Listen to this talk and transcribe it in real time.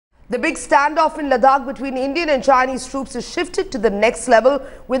The big standoff in Ladakh between Indian and Chinese troops has shifted to the next level,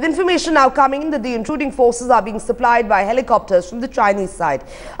 with information now coming in that the intruding forces are being supplied by helicopters from the Chinese side.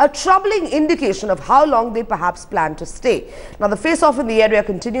 A troubling indication of how long they perhaps plan to stay. Now, the face-off in the area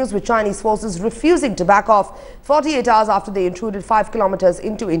continues, with Chinese forces refusing to back off 48 hours after they intruded 5 kilometers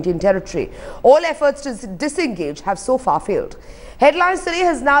into Indian territory. All efforts to disengage have so far failed. Headlines today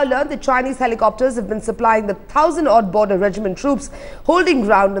has now learned that Chinese helicopters have been supplying the 1,000-odd border regiment troops holding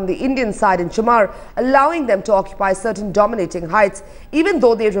ground on the Indian side in Chumar, allowing them to occupy certain dominating heights, even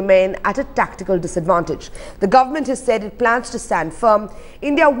though they remain at a tactical disadvantage. The government has said it plans to stand firm.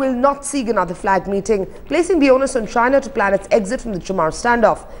 India will not seek another flag meeting, placing the onus on China to plan its exit from the Chumar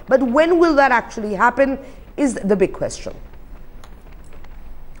standoff. But when will that actually happen is the big question.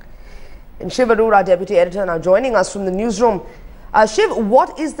 And Shiv Arora, our deputy editor, now joining us from the newsroom. Shiv,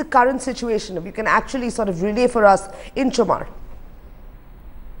 what is the current situation, if you can actually sort of relay for us, in Chumar?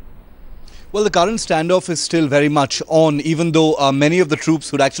 Well, the current standoff is still very much on, even though many of the troops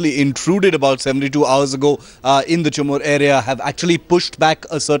who'd actually intruded about 72 hours ago in the Chumar area have actually pushed back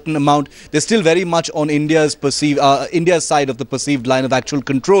a certain amount. They're still very much on India's side of the perceived line of actual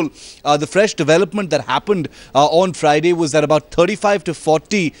control. The fresh development that happened on Friday was that about 35 to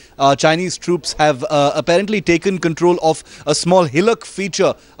 40 Chinese troops have apparently taken control of a small hillock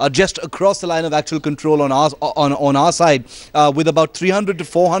feature just across the line of actual control on our side, with about 300 to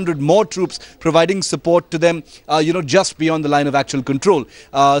 400 more troops providing support to them, just beyond the line of actual control.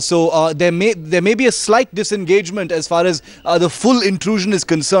 So there may be a slight disengagement as far as the full intrusion is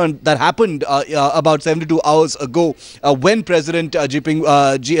concerned that happened about 72 hours ago when President Xi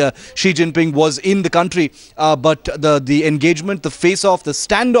Jinping was in the country. But the engagement, the face-off, the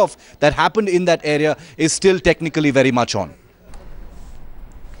standoff that happened in that area is still technically very much on.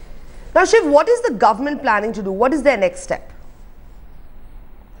 Now, Shiv, what is the government planning to do? What is their next step?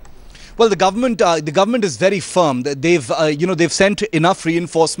 Well, the government is very firm. They've sent enough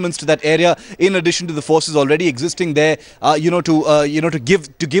reinforcements to that area, in addition to the forces already existing there. To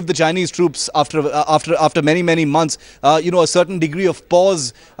give the Chinese troops after many months, a certain degree of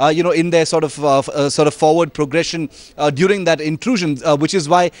pause, in their sort of forward progression during that intrusion, which is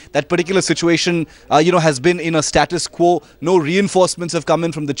why that particular situation, has been in a status quo. No reinforcements have come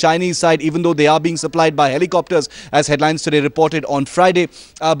in from the Chinese side, even though they are being supplied by helicopters, as headlines today reported on Friday.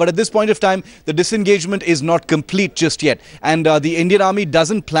 But at this point of time, the disengagement is not complete just yet, and the Indian Army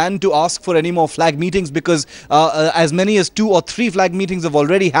doesn't plan to ask for any more flag meetings, because as many as 2 or 3 flag meetings have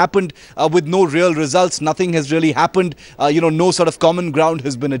already happened with no real results. Nothing has really happened. No sort of common ground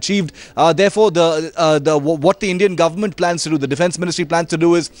has been achieved. Therefore, what the Indian government plans to do, the Defence Ministry plans to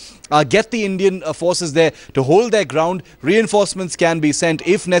do, is get the Indian forces there to hold their ground. Reinforcements can be sent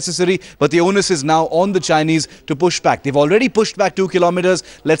if necessary, but the onus is now on the Chinese to push back. They've already pushed back 2 kilometers.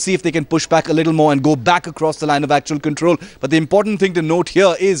 Let's see if they can push back a little more and go back across the line of actual control. But the important thing to note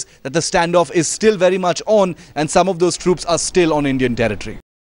here is that the standoff is still very much on, and some of those troops are still on Indian territory.